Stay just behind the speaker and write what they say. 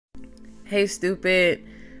Hey, stupid.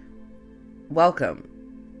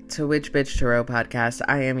 Welcome to Witch Bitch Tarot Podcast.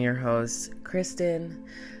 I am your host, Kristen.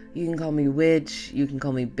 You can call me witch. You can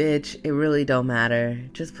call me bitch. It really don't matter.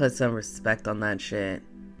 Just put some respect on that shit.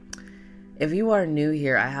 If you are new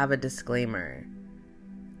here, I have a disclaimer.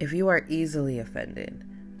 If you are easily offended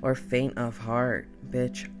or faint of heart,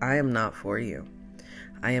 bitch, I am not for you.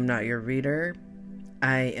 I am not your reader.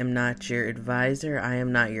 I am not your advisor. I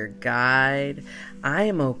am not your guide. I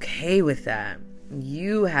am okay with that.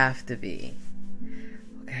 You have to be.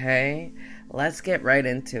 Okay? Let's get right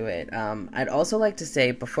into it. I'd also like to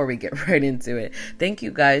say, before we get right into it, thank you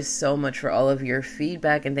guys so much for all of your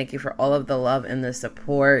feedback and thank you for all of the love and the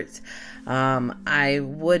support. I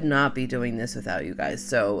would not be doing this without you guys.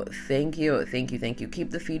 So thank you. Keep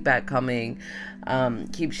the feedback coming.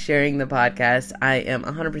 Keep sharing the podcast. I am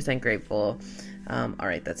 100% grateful. All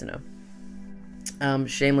right, that's enough.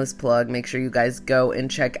 Shameless plug. Make sure you guys go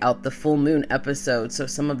and check out the full moon episode. So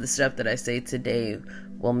some of the stuff that I say today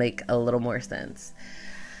will make a little more sense.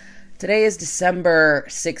 Today is December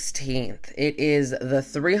 16th. It is the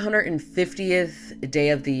 350th day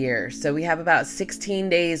of the year. So we have about 16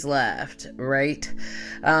 days left, right?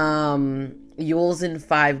 Yule's in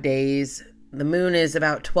 5 days. The moon is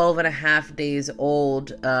about 12 and a half days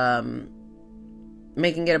old.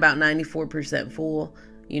 Making it about 94% full.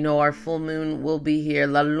 You know, our full moon will be here.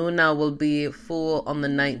 La Luna will be full on the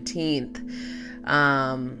 19th.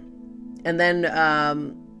 And then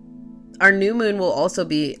our new moon will also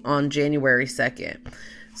be on January 2nd.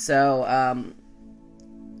 So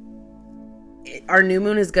our new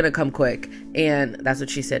moon is going to come quick. And that's what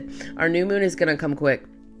she said. Our new moon is going to come quick.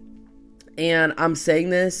 And I'm saying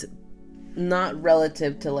this not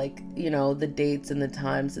relative to, like, you know, the dates and the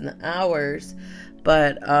times and the hours.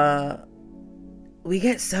 But we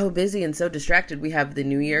get so busy and so distracted. We have the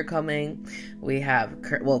new year coming. We have,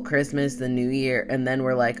 Christmas, the new year. And then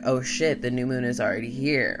we're like, oh shit, the new moon is already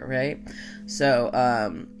here, right? So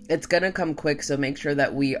it's going to come quick. So make sure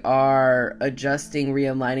that we are adjusting,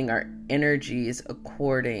 realigning our energies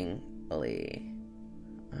accordingly.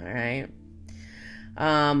 All right.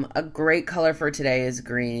 A great color for today is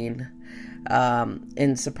green.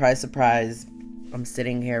 And surprise, I'm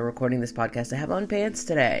sitting here recording this podcast. I have on pants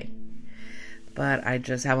today, but I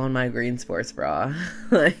just have on my green sports bra.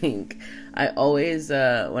 Like, I always,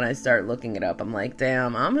 when I start looking it up, I'm like,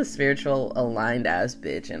 damn, I'm a spiritual aligned ass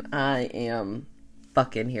bitch, and I am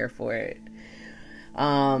fucking here for it.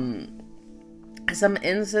 Some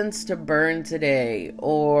incense to burn today,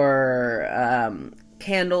 or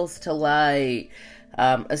candles to light,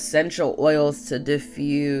 essential oils to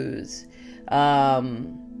diffuse,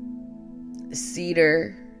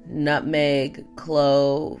 cedar, nutmeg,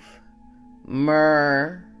 clove,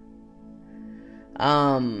 myrrh,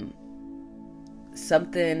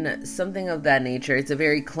 something of that nature. It's a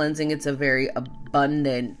very cleansing, it's a very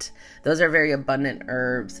abundant, those are very abundant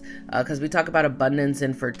herbs, because we talk about abundance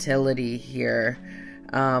and fertility here,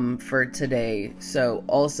 for today. So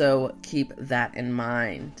also keep that in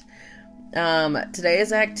mind.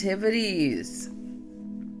 Today's activities.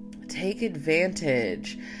 Take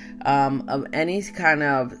advantage of any kind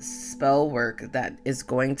of spell work that is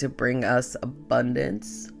going to bring us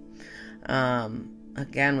abundance.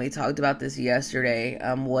 Again, we talked about this yesterday,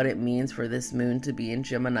 what it means for this moon to be in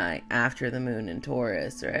Gemini after the moon in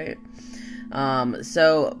Taurus, right?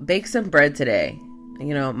 So bake some bread today.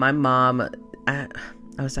 You know, my mom, I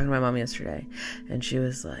was talking to my mom yesterday, and she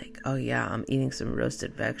was like, oh yeah, I'm eating some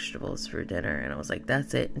roasted vegetables for dinner. And I was like,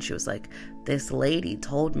 that's it? And she was like, this lady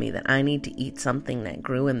told me that I need to eat something that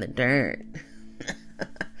grew in the dirt.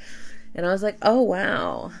 And I was like, oh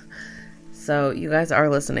wow. So you guys are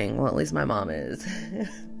listening. Well, at least my mom is.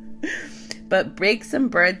 But bake some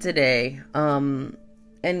bread today.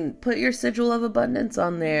 And put your sigil of abundance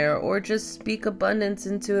on there, or just speak abundance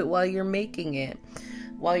into it while you're making it,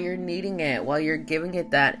 while you're kneading it, while you're giving it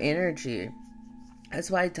that energy. That's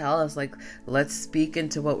why I tell us, like, let's speak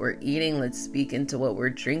into what we're eating. Let's speak into what we're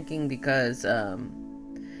drinking, because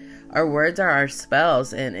our words are our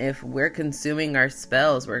spells. And if we're consuming our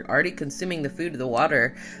spells, we're already consuming the food, the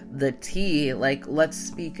water, the tea. Like, let's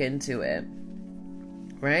speak into it.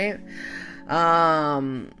 Right?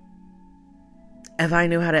 If I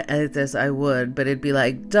knew how to edit this, I would. But it'd be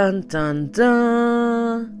like, dun, dun,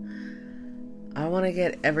 dun. I want to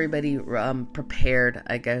get everybody prepared,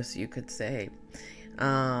 I guess you could say.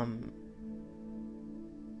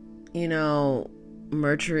 You know,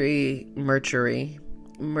 Mercury will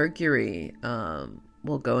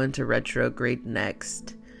go into retrograde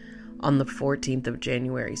next on the 14th of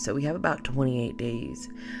January. So we have about 28 days.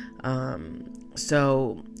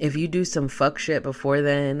 So if you do some fuck shit before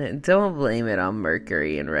then, don't blame it on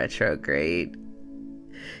Mercury in retrograde.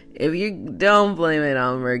 If you don't blame it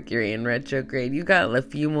on Mercury in retrograde, you got a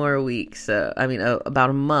few more weeks. About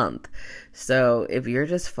a month. So if you're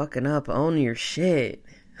just fucking up, own your shit.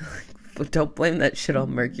 Don't blame that shit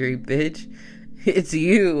on Mercury, bitch. It's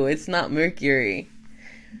you. It's not Mercury.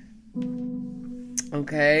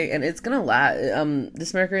 Okay, and it's gonna last.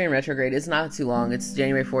 This Mercury in retrograde is not too long. It's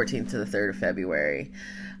January 14th to the 3rd of February.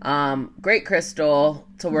 Great crystal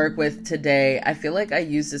to work with today. I feel like I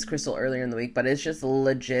used this crystal earlier in the week, but it's just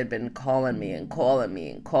legit been calling me.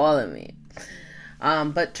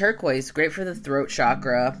 But turquoise, great for the throat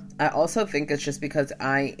chakra. I also think it's just because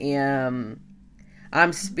I'm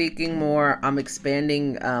speaking more. I'm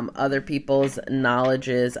expanding other people's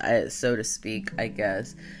knowledges, so to speak, I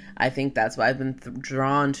guess. I think that's why I've been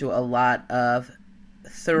drawn to a lot of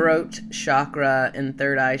throat chakra and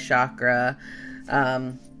third eye chakra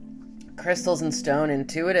crystals and stone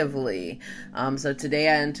intuitively. So today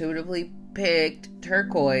I intuitively picked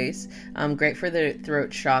turquoise. Great for the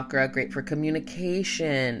throat chakra, great for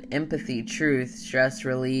communication, empathy, truth, stress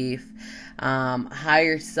relief,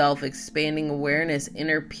 higher self, expanding awareness,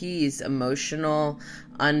 inner peace, emotional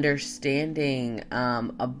understanding,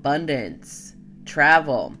 abundance,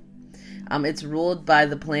 travel. It's ruled by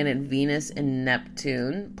the planet Venus and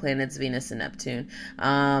Neptune,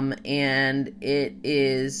 and it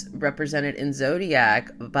is represented in zodiac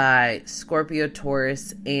by Scorpio,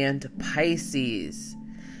 Taurus, and Pisces.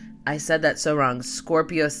 I said that so wrong.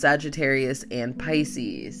 Scorpio, Sagittarius, and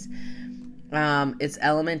Pisces. Its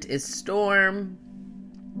element is storm,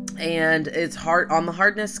 and it's hard on the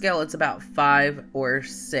hardness scale. It's about 5 or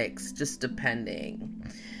 6, just depending.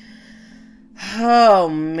 Oh,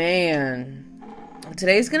 man.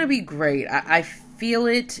 Today's going to be great. I feel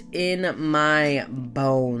it in my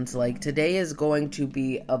bones. Like, today is going to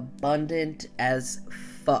be abundant as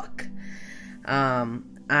fuck.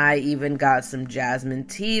 I even got some jasmine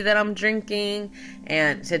tea that I'm drinking.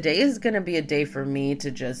 And today is going to be a day for me to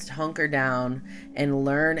just hunker down and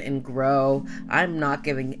learn and grow. I'm not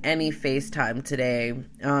giving any FaceTime today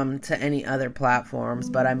to any other platforms,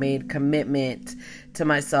 but I made commitment to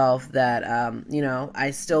myself that,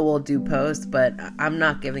 I still will do posts, but I'm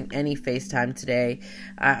not giving any FaceTime today.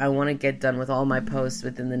 I want to get done with all my posts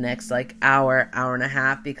within the next hour and a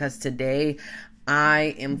half, because today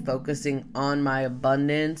I am focusing on my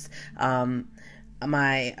abundance,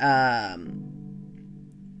 my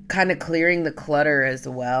kind of clearing the clutter as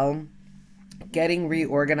well,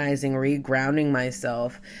 reorganizing, regrounding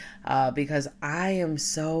myself, because I am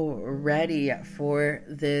so ready for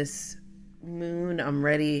this moon. I'm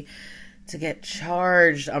ready to get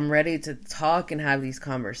charged. I'm ready to talk and have these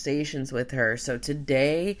conversations with her. So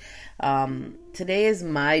today is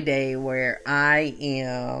my day where I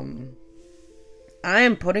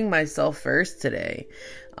am putting myself first today.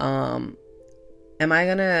 Am I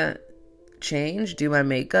gonna change, do my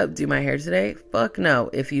makeup, do my hair today? Fuck no.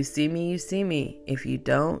 If you see me, you see me. If you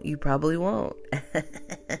don't, you probably won't.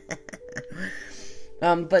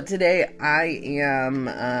 But today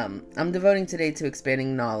I'm devoting today to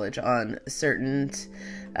expanding knowledge on certain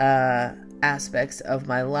aspects of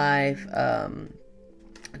my life,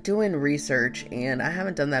 doing research, and I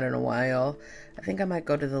haven't done that in a while. I think I might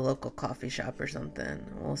go to the local coffee shop or something.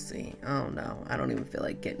 We'll see. I don't know. I don't even feel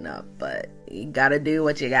like getting up, but you gotta do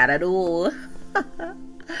what you gotta do.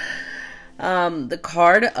 The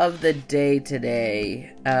card of the day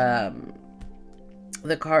today,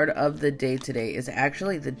 is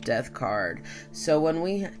actually the Death card. So when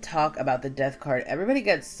we talk about the Death card, everybody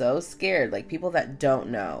gets so scared. Like, people that don't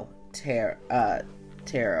know tarot,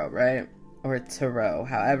 right? Or tarot,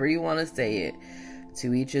 however you want to say it.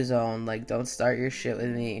 To each his own. Like, don't start your shit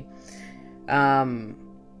with me. A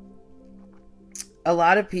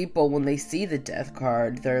lot of people, when they see the Death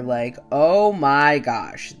card, they're like, oh my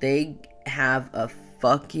gosh, they have a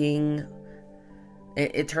fucking...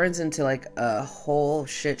 It turns into like a whole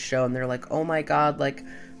shit show, and they're like, oh my god, like,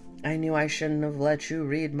 I knew I shouldn't have let you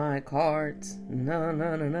read my cards. No.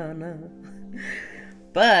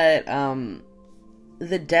 But,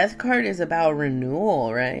 the Death card is about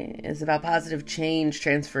renewal, right? It's about positive change,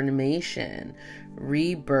 transformation,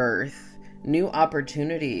 rebirth, new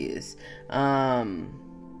opportunities. I'm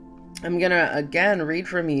gonna again read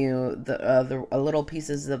from you the little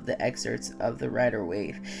pieces of the excerpts of the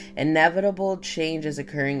Rider-Waite. Inevitable change is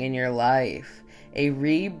occurring in your life. A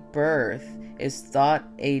rebirth is a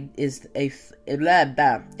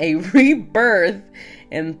rebirth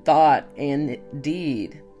in thought and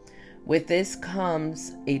deed. With this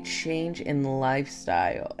comes a change in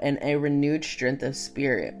lifestyle and a renewed strength of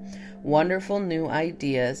spirit. Wonderful new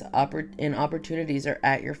ideas and opportunities are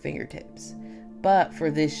at your fingertips. But for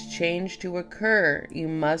this change to occur, you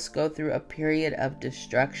must go through a period of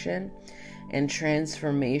destruction and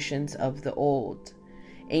transformations of the old.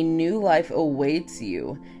 A new life awaits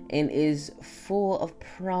you and is full of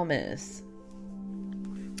promise.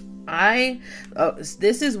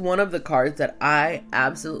 This is one of the cards that I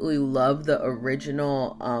absolutely love the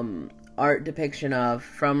original art depiction of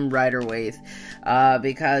from Rider-Waite,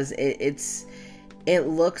 because it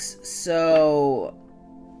looks so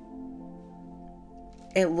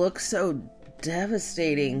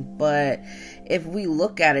devastating, but if we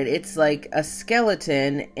look at it, it's like a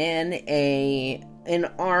skeleton in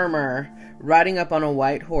armor riding up on a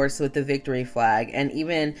white horse with the victory flag, and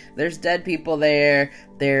even there's dead people there,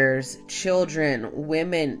 there's children,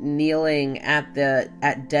 women kneeling at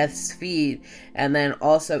death's feet, and then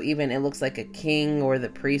also even it looks like a king or the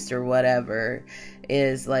priest or whatever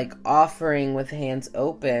is like offering with hands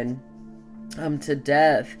open to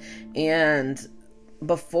death. And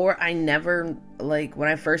before, when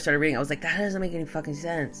I first started reading, I was like, that doesn't make any fucking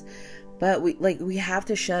sense. But we have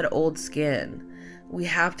to shed old skin. We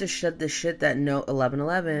have to shed the shit that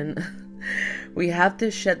 1111. We have to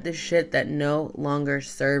shed the shit that no longer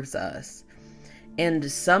serves us. And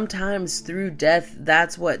sometimes through death,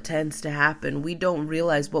 that's what tends to happen. We don't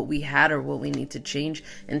realize what we had or what we need to change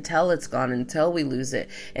until it's gone, until we lose it,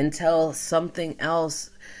 until something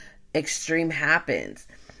else extreme happens.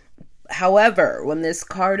 However, when this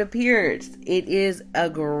card appears, it is a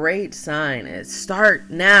great sign. Start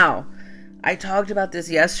now. I talked about this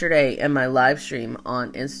yesterday in my live stream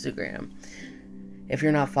on Instagram. If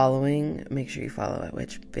you're not following, make sure you follow at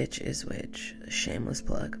Which Bitch Is Which. Shameless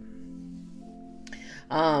plug.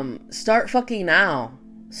 Start fucking now.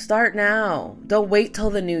 Start now. Don't wait till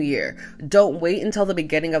the new year. Don't wait until the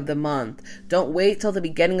beginning of the month. Don't wait till the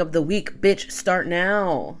beginning of the week. Bitch, start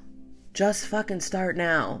now. Just fucking start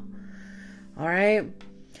now. All right?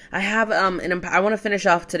 I have I want to finish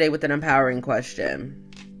off today with an empowering question.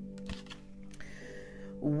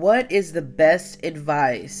 What is the best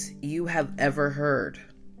advice you have ever heard?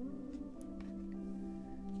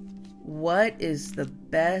 What is the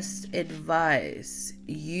best advice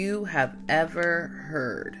you have ever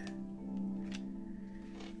heard?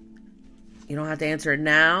 You don't have to answer it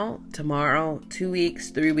now, tomorrow, 2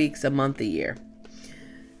 weeks, 3 weeks, a month, a year.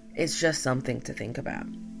 It's just something to think about.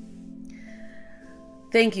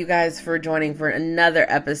 Thank you guys for joining for another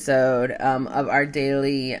episode of our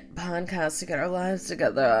daily podcast to get our lives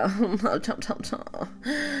together.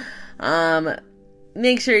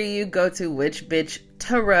 Make sure you go to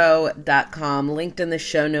witchbitchtarot.com, linked in the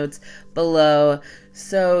show notes below,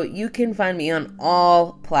 so you can find me on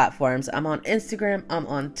all platforms. I'm on Instagram, I'm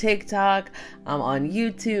on TikTok, I'm on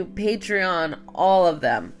YouTube, Patreon, all of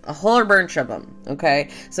them, a whole bunch of them. Okay,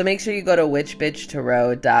 so make sure you go to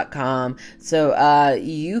witchbitchtarot.com so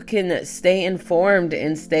you can stay informed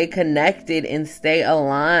and stay connected and stay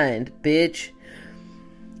aligned, bitch.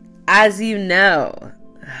 As you know,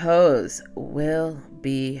 hoes will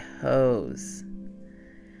be hoes.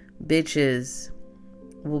 Bitches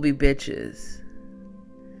will be bitches.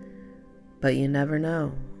 But you never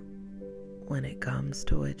know when it comes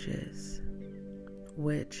to witches.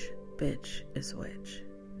 Which bitch is which?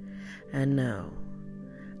 And no,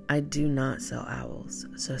 I do not sell owls,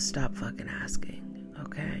 so stop fucking asking,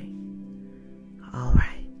 okay?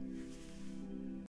 Alright.